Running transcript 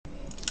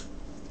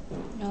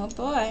Oh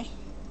boy.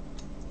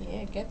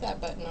 Yeah, get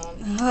that button on.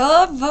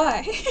 Oh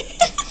boy.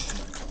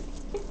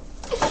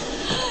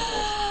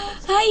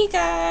 Hi you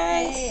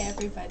guys. Hey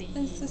everybody.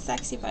 This is a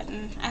sexy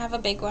button. I have a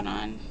big one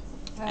on.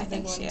 I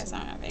think she has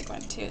on a big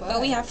one too. But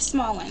we have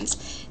small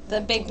ones. The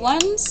big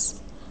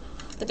ones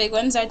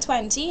are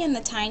 20 and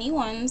the tiny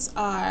ones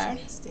are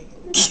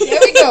There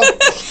we go.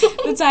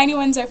 the tiny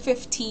ones are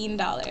 $15.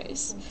 Okay.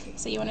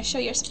 So you want to show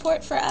your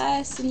support for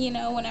us, and you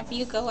know, whenever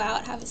you go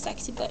out, have a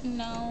sexy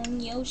button on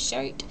your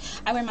shirt.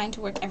 I wear mine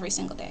to work every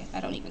single day. I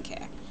don't even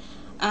care.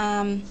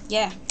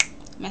 Yeah,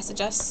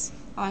 message us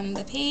on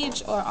the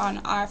page or on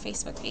our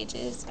Facebook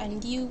pages,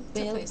 and you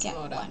will get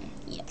one.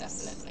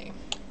 Yes, definitely.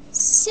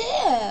 So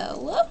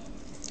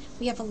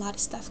we have a lot of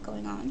stuff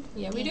going on.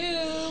 Yeah, we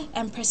do.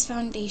 Empress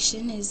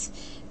Foundation is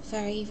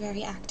very,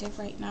 very active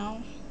right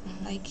now.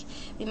 Like,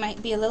 we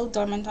might be a little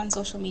dormant on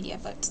social media,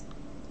 but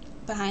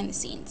behind the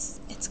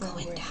scenes, it's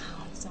going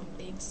down. Some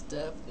big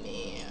stuff,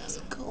 man. It's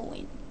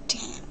going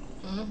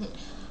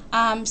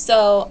down.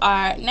 So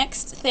our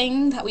next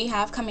thing that we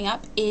have coming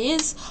up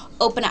is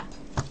Open Up.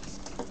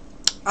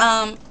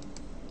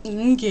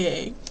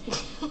 Okay.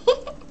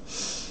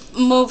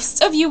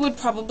 Most of you would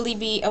probably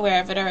be aware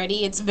of it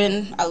already. It's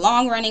been a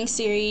long-running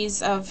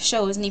series of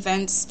shows and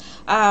events.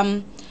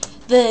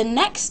 The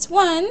next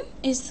one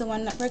is the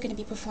one that we're going to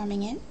be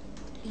performing in.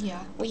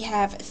 Yeah. We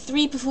have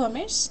 3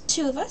 performers,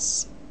 2 of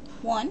us,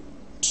 1,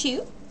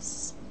 2.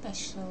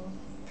 Special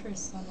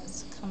person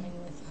is coming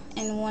with us.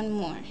 And 1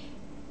 more.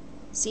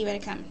 So you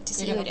better come to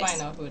see who it is. You're going to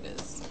find out who it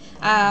is.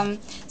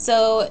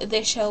 So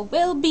the show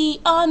will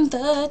be on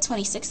the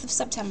 26th of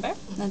September.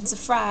 That's a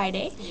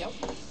Friday. Yep.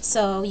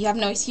 So you have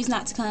no excuse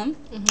not to come.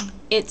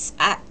 It's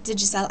at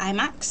Digicel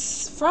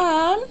IMAX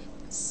from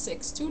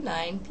 6 to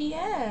 9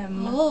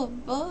 p.m. Oh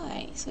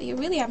boy. So you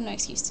really have no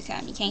excuse to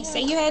come. You can't say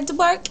you had to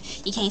work.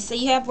 You can't say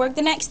you have work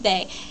the next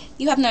day.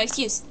 You have no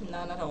excuse.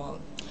 None at all.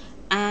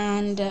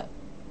 And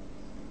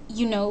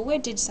you know where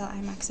Digicel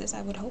IMAX is,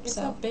 I would hope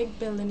so. It's a big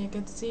building. You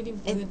could see the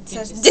word It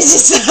says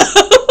Digicel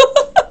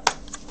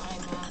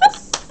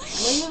IMAX.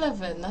 Where you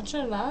live in? Not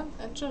Trinidad?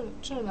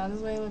 Trinidad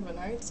is where you live in,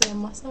 right? So you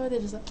must know where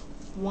Digicel.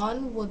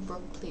 1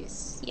 Woodbrook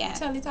place. Yeah.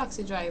 Tell the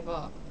taxi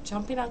driver,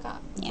 jump in a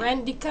car,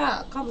 rent the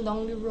car, come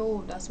down the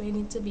road. That's where you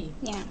need to be.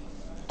 Yeah.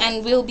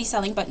 And we'll be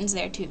selling buttons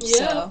there too. Yeah.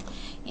 So,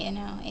 you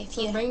know, if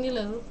you bring the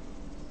little.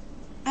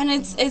 And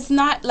it's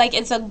not like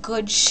it's a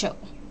good show.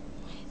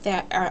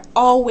 There are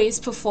always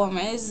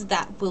performers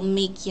that will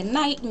make your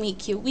night,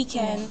 make your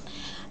weekend,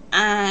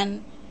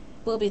 and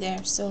we'll be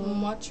there. So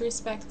much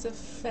respect to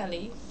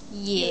Feli.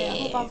 Yeah. I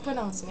hope I'm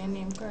pronouncing your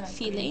name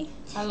correctly. Feli.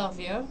 I love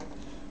you.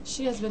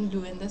 She has been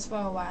doing this for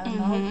a while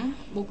now,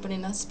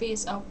 opening a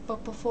space up for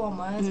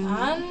performers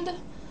and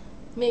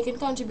making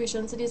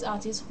contributions to these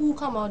artists who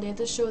come out there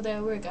to show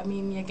their work. I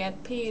mean, you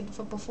get paid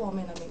for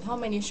performing. I mean, how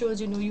many shows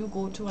you know you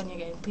go to and you're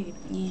getting paid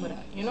for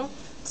that, you know?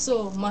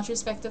 So, much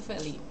respect to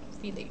Feli.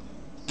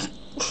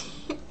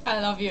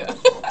 I love you.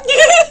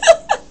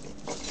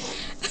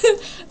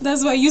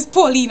 That's why I use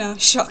Pauliana.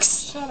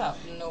 Shucks. Shut up.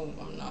 No,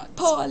 I'm not.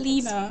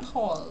 Pauliana. It's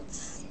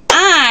Paul's.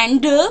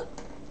 And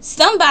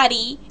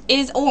somebody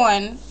is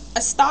on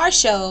a star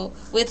show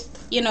with,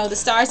 you know, the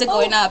stars are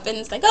going up, and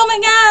it's like, oh my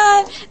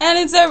god, and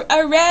it's a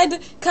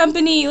red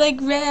company,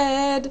 like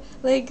red,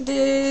 like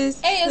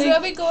this. Hey, is like,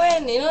 where we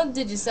going? You know,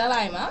 Digicel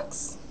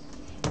IMAX?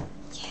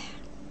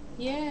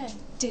 Yeah.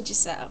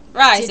 Digicel.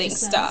 Rising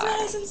Stars.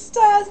 Rising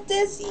Stars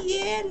this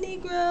year,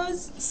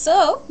 Negroes.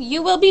 So,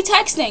 you will be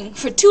texting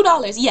for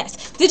 $2. Yes,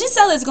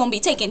 Digicel is going to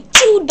be taking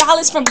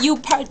 $2 from you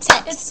per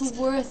text. It's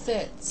worth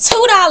it.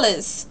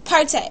 $2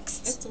 per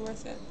text. It's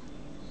worth it.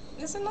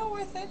 Is it not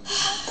worth it?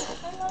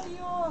 I love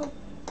you all.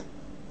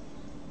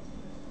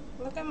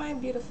 Look at my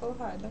beautiful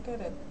heart. Look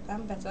at it.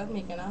 I'm better at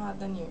making a heart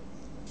than you.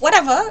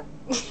 Whatever.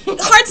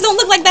 Hearts don't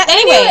look like that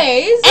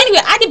anyway.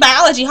 Anyway, I did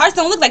biology. Hearts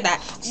don't look like that.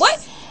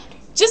 What?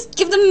 Just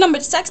give them the number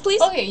to text, please.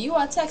 Okay, you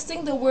are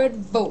texting the word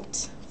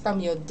VOTE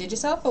from your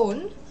Digicel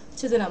phone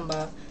to the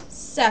number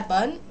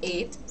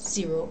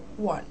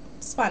 7801.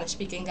 Spanish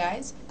speaking,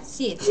 guys.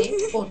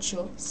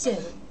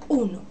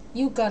 7801.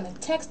 You gonna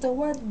text the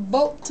word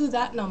VOTE to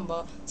that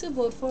number to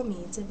vote for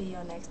me to be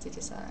your next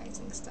Digicel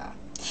Rising Star.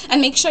 And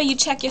make sure you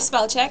check your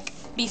spell check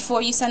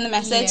before you send the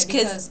message,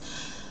 because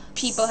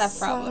people have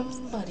problems.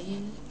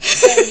 Somebody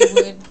send the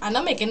word. I'm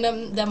not making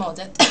them out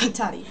at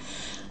tally.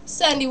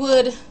 Send the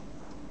word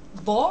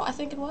BORE, I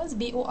think it was,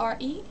 BORE,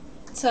 to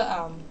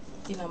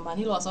the number, and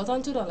he lost out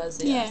on $2.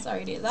 Yeah,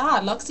 sorry, it's a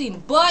hard luck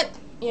scene, but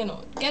you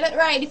know, get it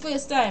right the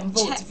first time.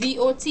 Vote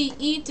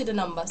VOTE to the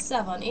number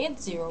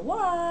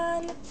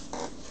 7801.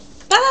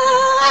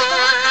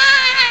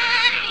 Bye.